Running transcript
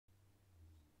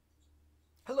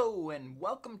Hello and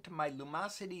welcome to my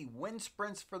Lumosity Wind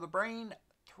Sprints for the Brain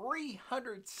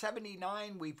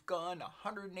 379. We've gone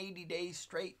 180 days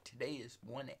straight. Today is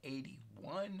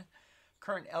 181.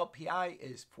 Current LPI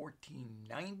is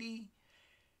 1490.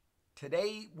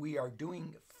 Today we are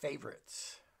doing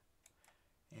favorites.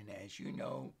 And as you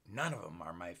know, none of them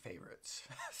are my favorites.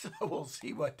 So we'll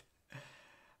see what...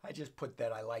 I just put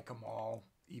that I like them all,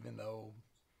 even though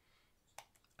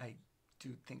I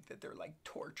do think that they're like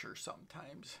torture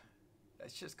sometimes.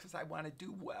 That's just because I want to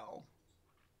do well.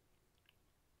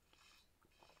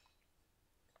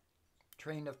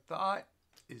 Train of thought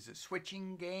is a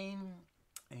switching game,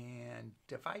 and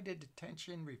divided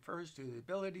attention refers to the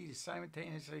ability to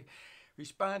simultaneously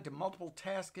respond to multiple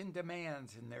tasks and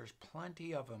demands, and there's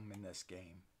plenty of them in this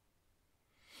game.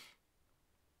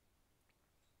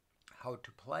 How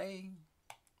to play.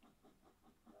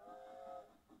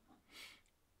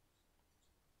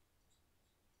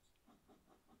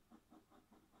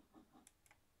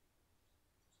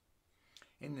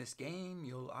 In this game,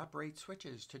 you'll operate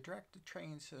switches to direct the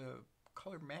trains to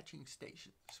color matching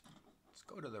stations. Let's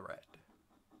go to the red.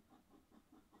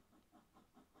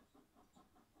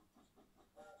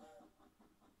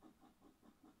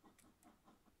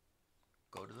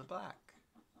 Go to the black.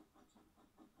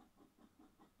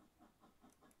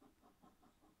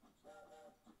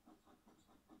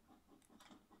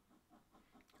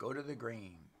 Go to the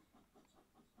green.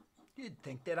 You'd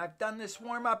think that I've done this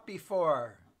warm-up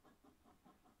before.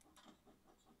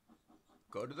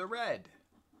 Go to the red.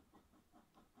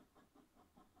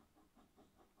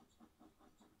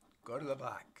 Go to the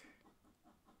black.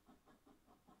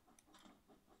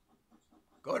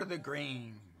 Go to the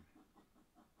green.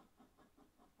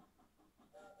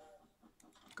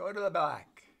 Go to the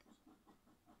black.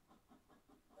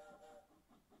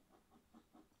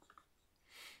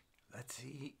 Let's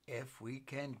see if we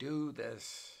can do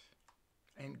this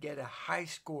and get a high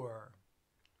score.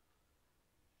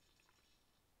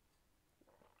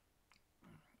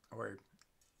 Or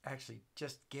actually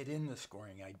just get in the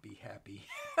scoring, I'd be happy.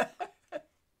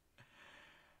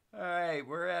 All right,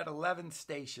 we're at 11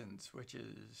 stations, which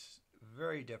is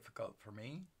very difficult for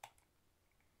me.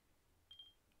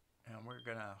 And we're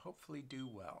gonna hopefully do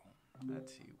well.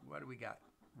 Let's see, what do we got?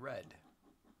 Red.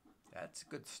 That's a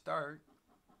good start.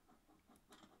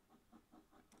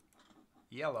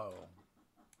 Yellow.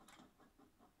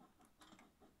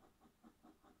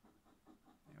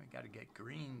 And we gotta get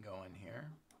green going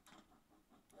here.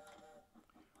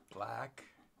 Black,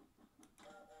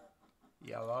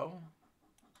 yellow,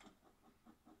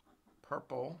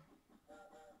 purple,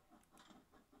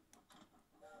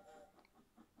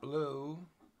 blue,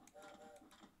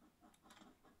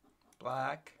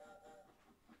 black,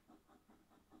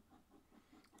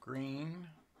 green.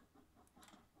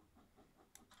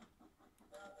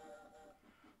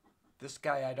 This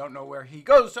guy, I don't know where he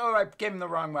goes. Oh, I came the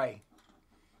wrong way.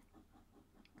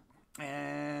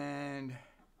 And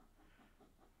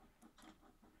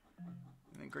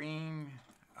the green,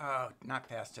 oh, not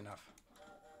fast enough.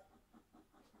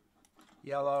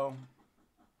 Yellow,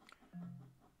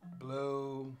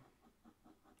 blue,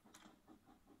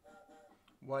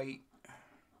 white,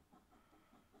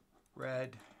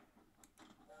 red,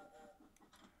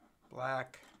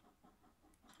 black,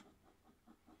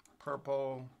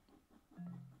 purple,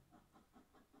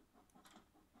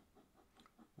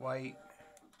 white,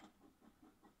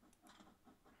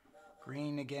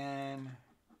 green again,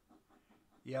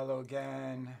 yellow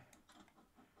again,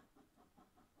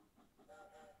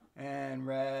 and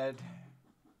red.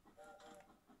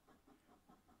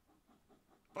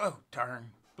 Oh,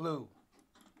 darn, blue.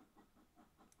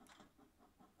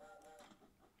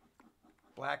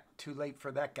 Black, too late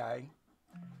for that guy.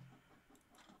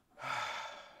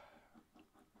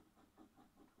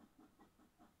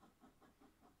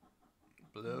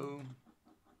 Blue.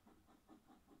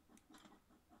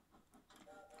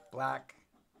 Black.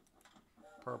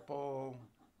 Purple.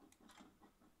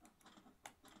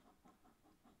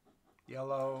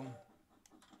 Yellow.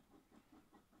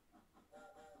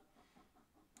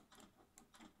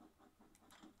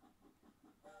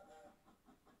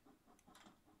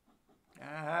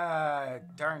 Ah,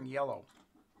 darn yellow.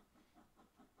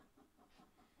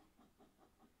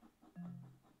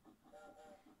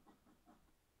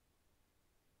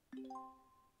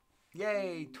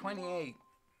 Yay, 28.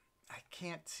 I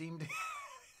can't seem to...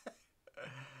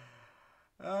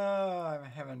 Oh, I'm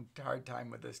having a hard time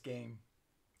with this game.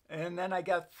 And then I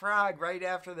got frog right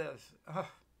after this. Oh.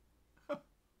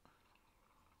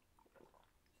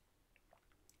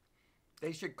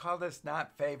 They should call this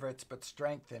not favorites, but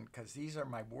strengthened, because these are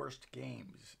my worst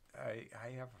games. I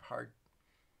have hard...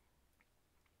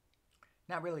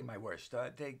 not really my worst.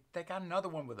 They got another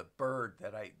one with a bird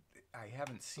that I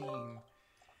haven't seen,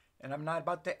 and I'm not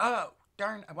about to. Oh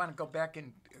darn! I want to go back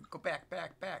and go back.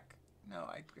 No,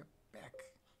 I go back.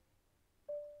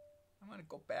 I want to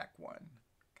go back one.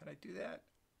 Can I do that?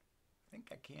 I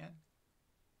think I can.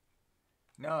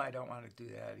 No, I don't want to do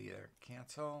that either.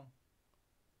 Cancel.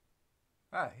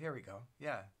 Ah, here we go.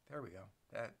 Yeah, there we go.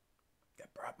 That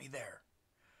brought me there.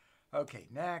 Okay,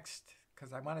 next,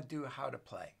 because I want to do how to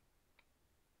play.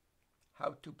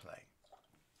 How to play.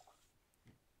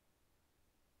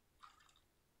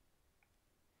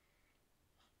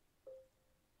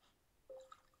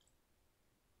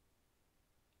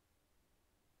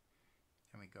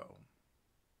 Here we go.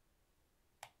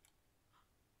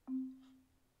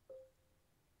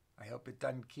 I hope it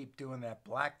doesn't keep doing that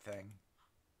black thing.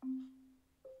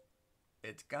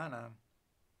 It's gonna.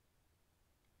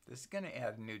 This is gonna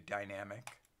add a new dynamic.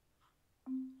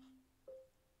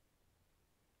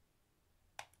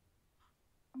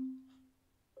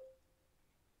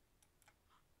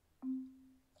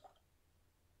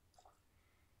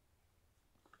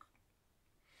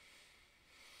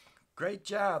 Great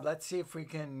job. Let's see if we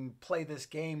can play this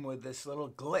game with this little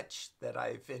glitch that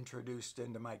I've introduced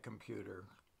into my computer.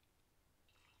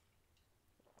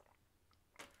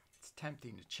 It's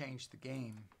tempting to change the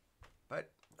game,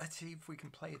 but let's see if we can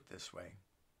play it this way.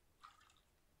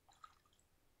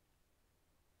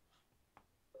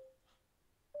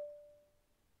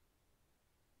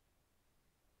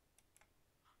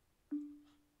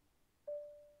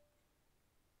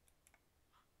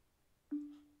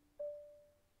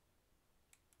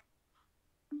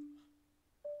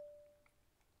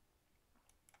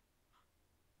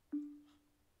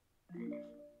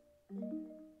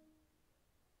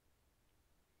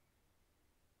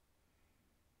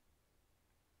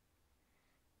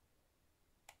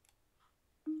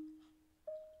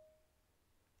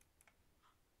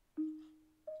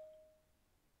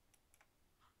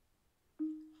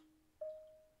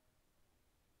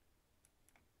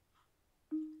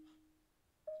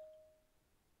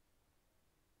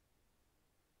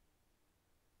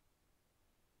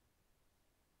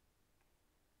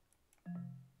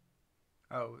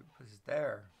 Oh, it was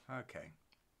there. Okay.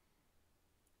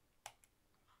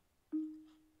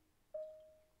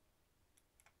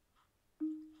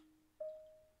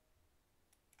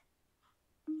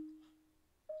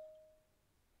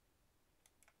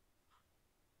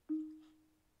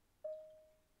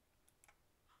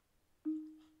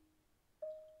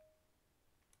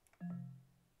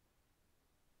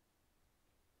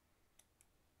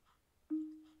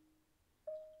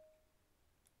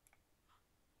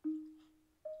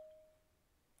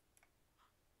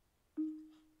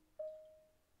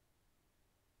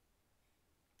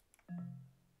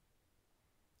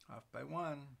 Off by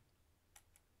one.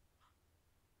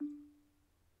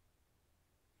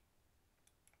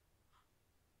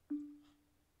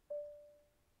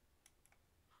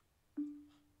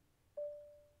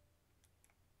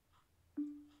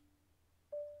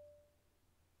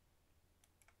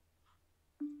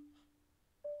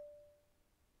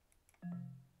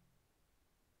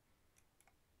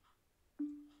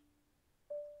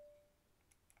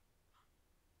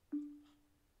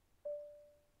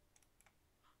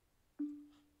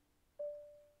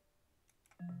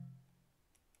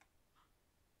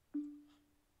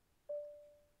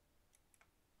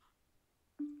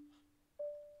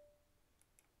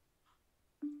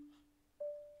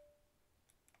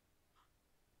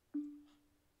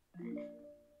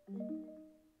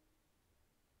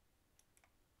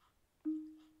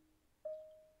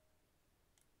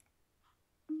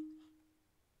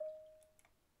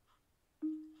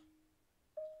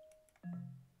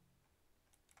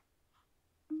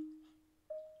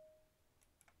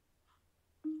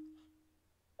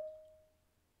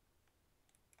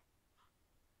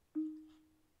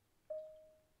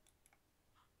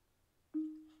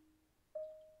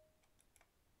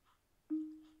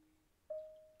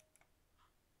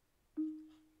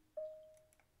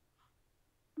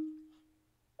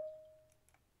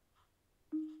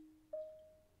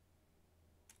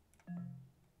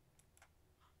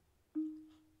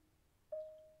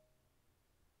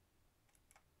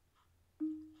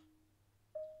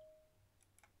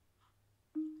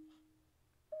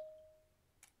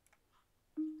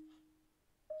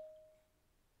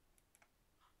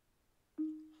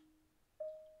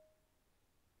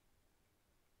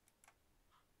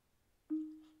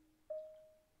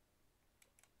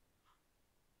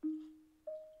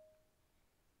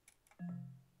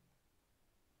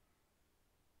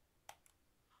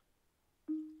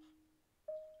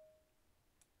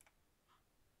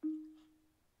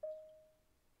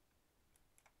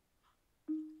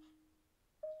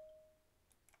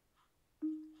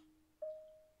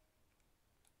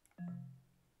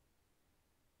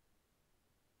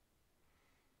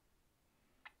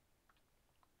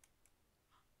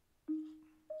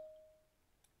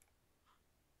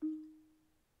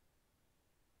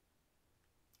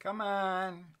 Come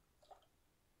on.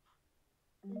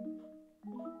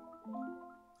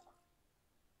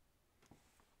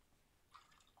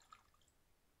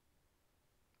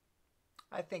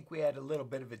 I think we had a little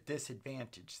bit of a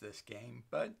disadvantage this game,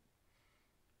 but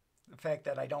the fact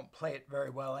that I don't play it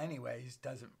very well anyways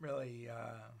doesn't really...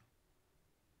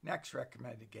 Next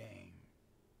recommended game.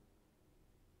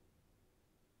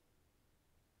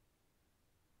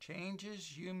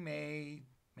 Changes you made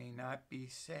may not be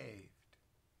saved.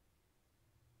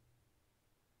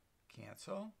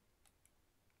 Cancel.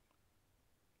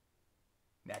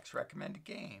 Next recommended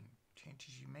game.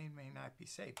 Changes you made may not be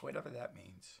saved. Whatever that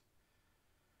means.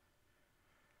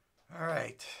 All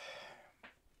right.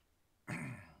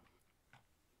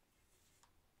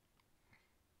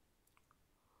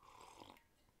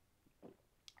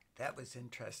 That was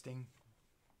interesting.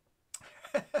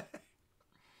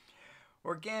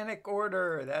 Organic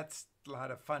order. That's a lot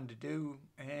of fun to do.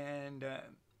 And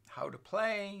how to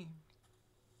play.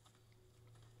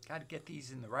 Got to get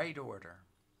these in the right order.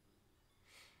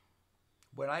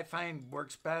 What I find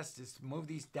works best is to move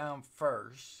these down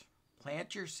first.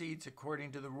 Plant your seeds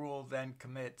according to the rule, then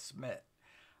commit, submit.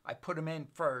 I put them in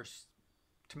first.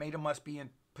 Tomato must be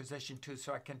in position 2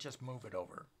 so I can just move it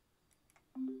over.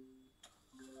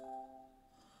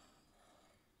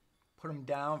 Put them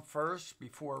down first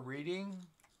before reading.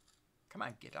 Come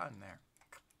on, get on there.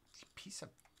 Piece of...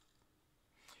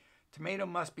 Tomato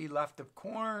must be left of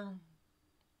corn.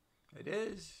 It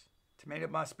is. Tomato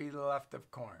must be left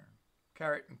of corn.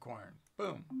 Carrot and corn.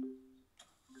 Boom.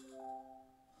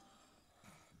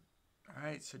 All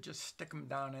right, so just stick them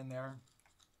down in there.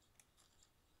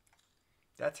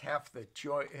 That's half the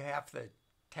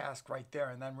task right there,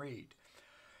 and then read.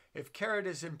 If carrot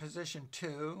is in position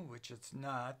 2, which it's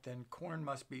not, then corn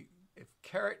must be... If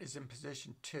carrot is in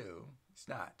position 2, it's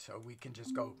not, so we can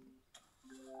just go...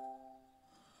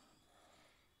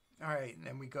 All right, and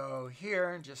then we go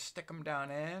here and just stick them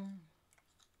down in.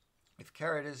 If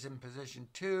carrot is in position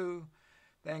 2,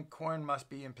 then corn must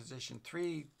be in position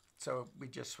 3, so we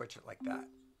just switch it like that.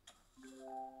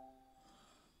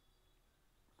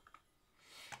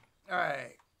 All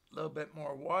right, a little bit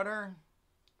more water.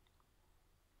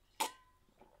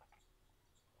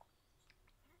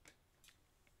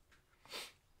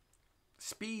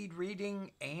 Speed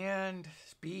reading and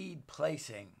speed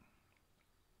placing.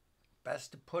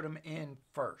 Best to put them in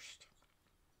first.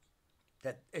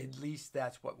 That at least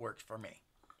that's what works for me.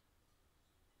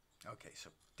 Okay,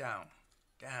 so down,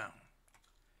 down,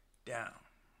 down.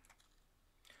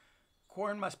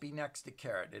 Corn must be next to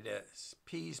carrot. It is.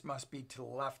 Peas must be to the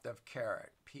left of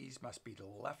carrot. Peas must be to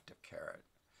the left of carrot.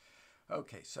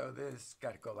 Okay, so this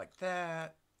got to go like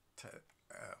that.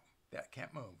 That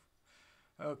can't move.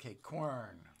 Okay,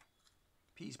 corn.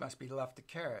 Peas must be left of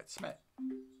carrot. Submit.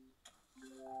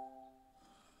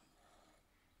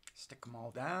 Stick them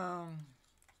all down.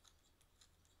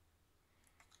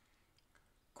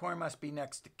 Corn must be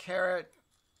next to carrot.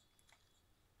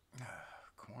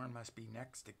 Corn must be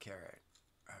next to carrot.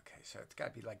 Okay, so it's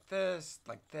got to be like this,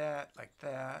 like that, like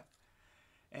that.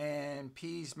 And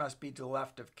peas must be to the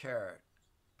left of carrot.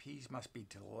 Peas must be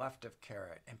to the left of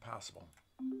carrot. Impossible.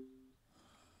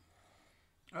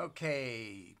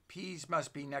 Okay, peas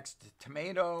must be next to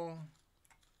tomato.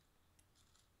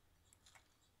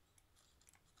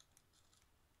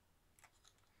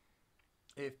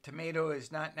 If tomato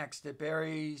is not next to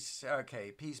berries,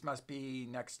 okay, peas must be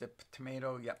next to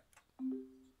tomato, yep.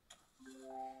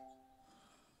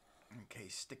 Okay,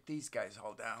 stick these guys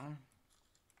all down.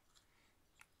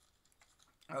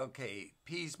 Okay,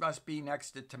 peas must be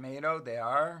next to tomato, they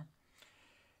are.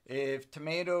 If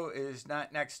tomato is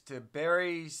not next to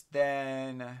berries,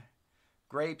 then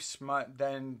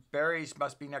berries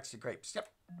must be next to grapes. Yep.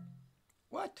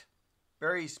 What?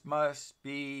 Berries must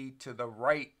be to the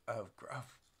right of... Oh,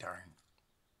 darn.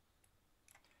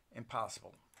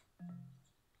 Impossible.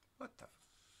 What the...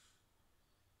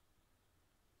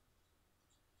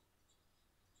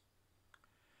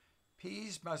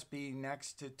 Peas must be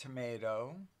next to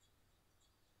tomato.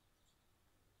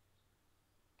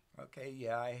 Okay,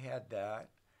 yeah, I had that.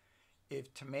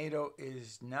 If tomato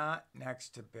is not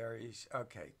next to berries,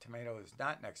 okay, tomato is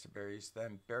not next to berries,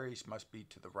 then berries must be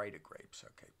to the right of grapes.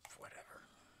 Okay, whatever.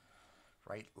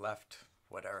 Right, left,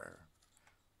 whatever.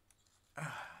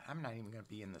 I'm not even going to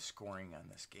be in the scoring on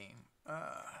this game.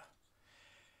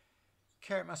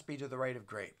 Carrot must be to the right of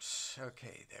grapes.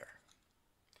 Okay, there.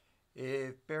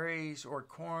 If berries or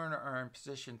corn are in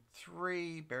position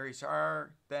 3, berries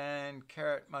are, then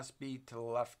carrot must be to the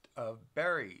left of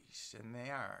berries. And they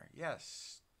are.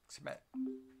 Yes. Submit.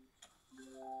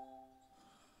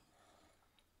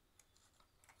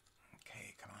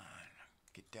 Okay, come on.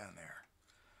 Get down there.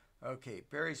 Okay,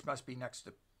 berries must be next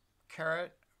to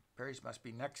carrot. Berries must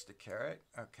be next to carrot.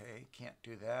 Okay, can't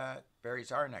do that.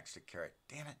 Berries are next to carrot.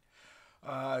 Damn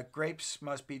it. Grapes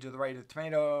must be to the right of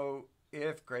tomato.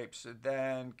 If grapes,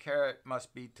 then carrot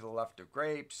must be to the left of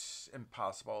grapes.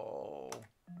 Impossible.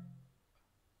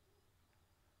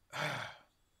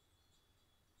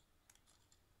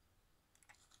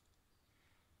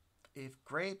 If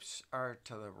grapes are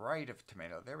to the right of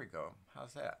tomato, there we go.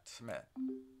 How's that? Submit.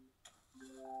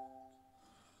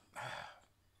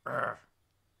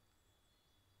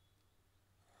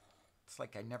 It's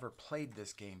like I never played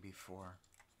this game before.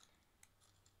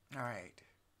 All right.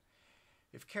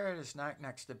 If carrot is not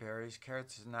next to berries,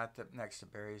 carrots is not next to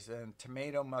berries, then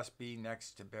tomato must be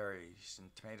next to berries,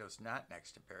 and tomato's not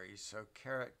next to berries, so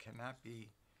carrot cannot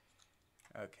be.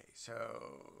 Okay, so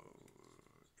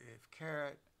if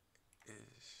carrot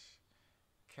is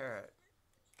carrot,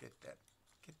 get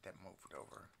that moved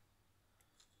over.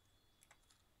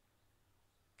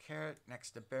 Carrot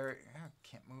next to berry. Oh,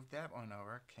 can't move that one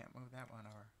over. Can't move that one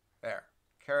over. There.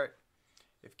 Carrot.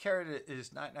 If carrot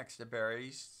is not next to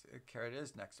berries, carrot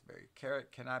is next to berry.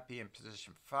 Carrot cannot be in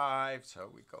position 5,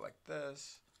 so we go like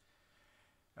this.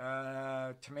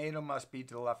 Tomato must be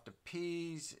to the left of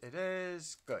peas. It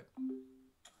is. Good.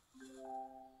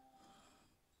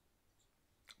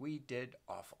 We did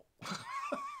awful.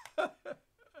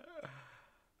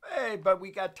 Hey, but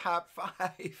we got top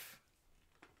 5.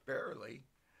 Barely.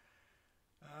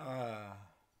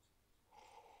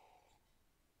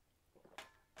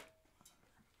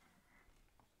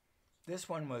 This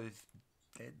one was,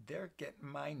 they're getting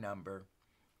my number.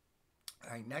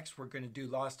 All right, next we're going to do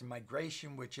Lost in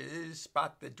Migration, which is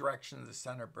spot the direction of the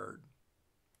center bird.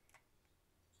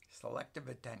 Selective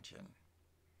attention.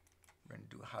 We're going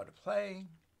to do how to play.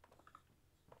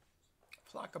 A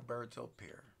flock of birds will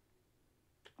appear.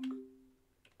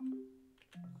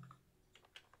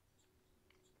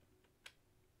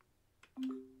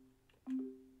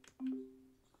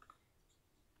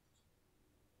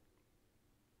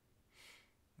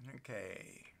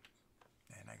 Okay,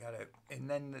 and I gotta, and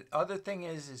then the other thing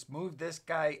is move this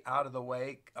guy out of the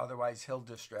way, otherwise he'll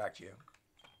distract you.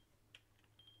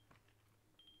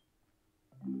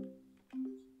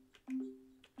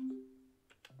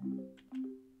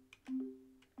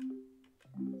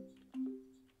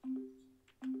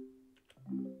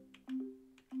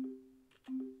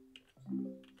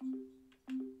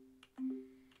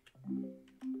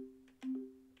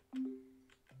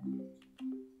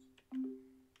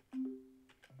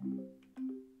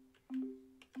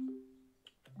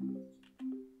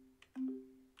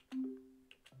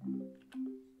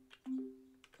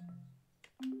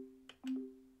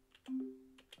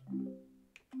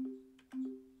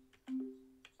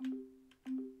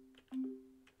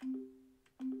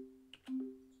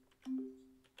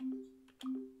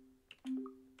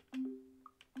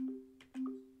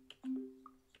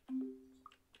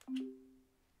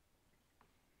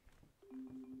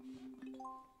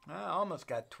 I almost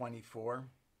got 24.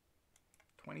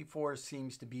 24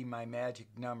 seems to be my magic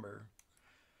number.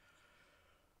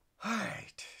 All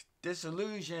right,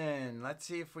 Disillusion. Let's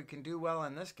see if we can do well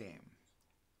in this game.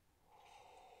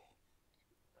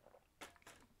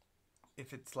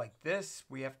 If it's like this,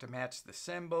 we have to match the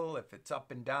symbol. If it's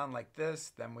up and down like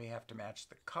this, then we have to match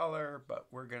the color, but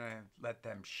we're going to let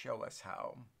them show us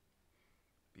how,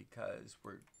 because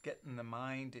we're getting the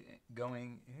mind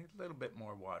going. A little bit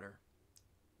more water.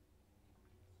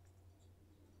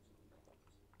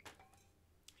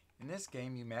 In this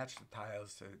game, you match the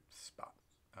tiles to the spot.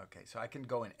 Okay, so I can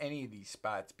go in any of these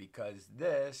spots because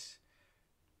this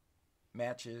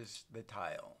matches the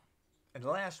tile. And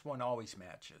the last one always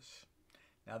matches.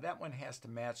 Now that one has to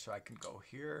match, so I can go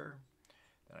here,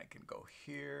 then I can go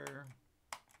here,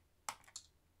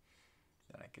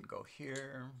 then I can go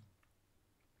here,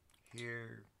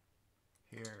 here,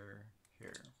 here,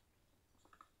 here.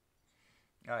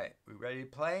 All right, we ready to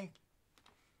play?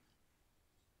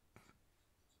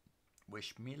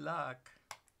 Wish me luck.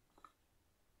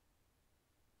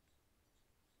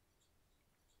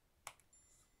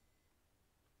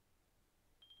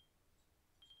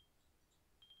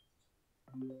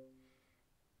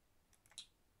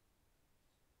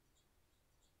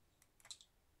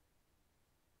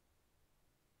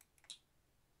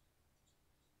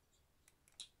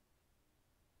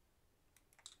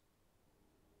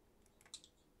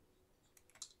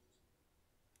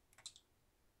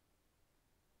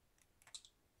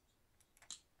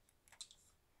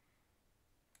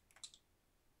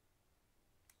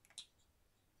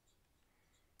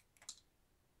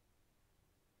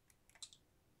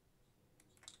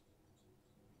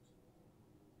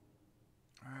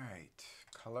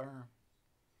 color.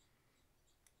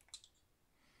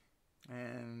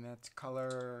 And that's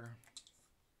color.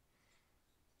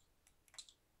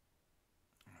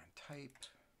 Type.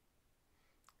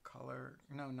 Color.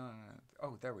 No.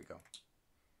 Oh, there we go.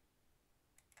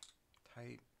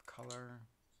 Type, color.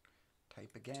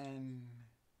 Type again.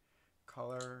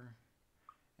 Color.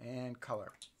 And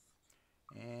color.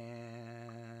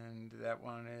 And that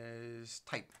one is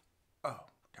type. Oh,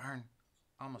 darn.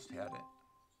 Almost had it.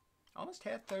 Almost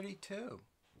had 32. We're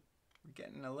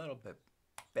getting a little bit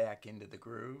back into the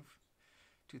groove.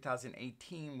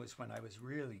 2018 was when I was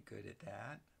really good at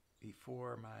that.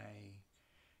 Before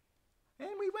and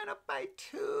we went up by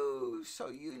 2. So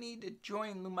you need to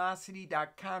join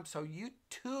Lumosity.com so you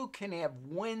too can have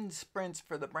wind sprints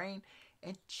for the brain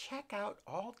and check out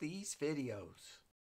all these videos.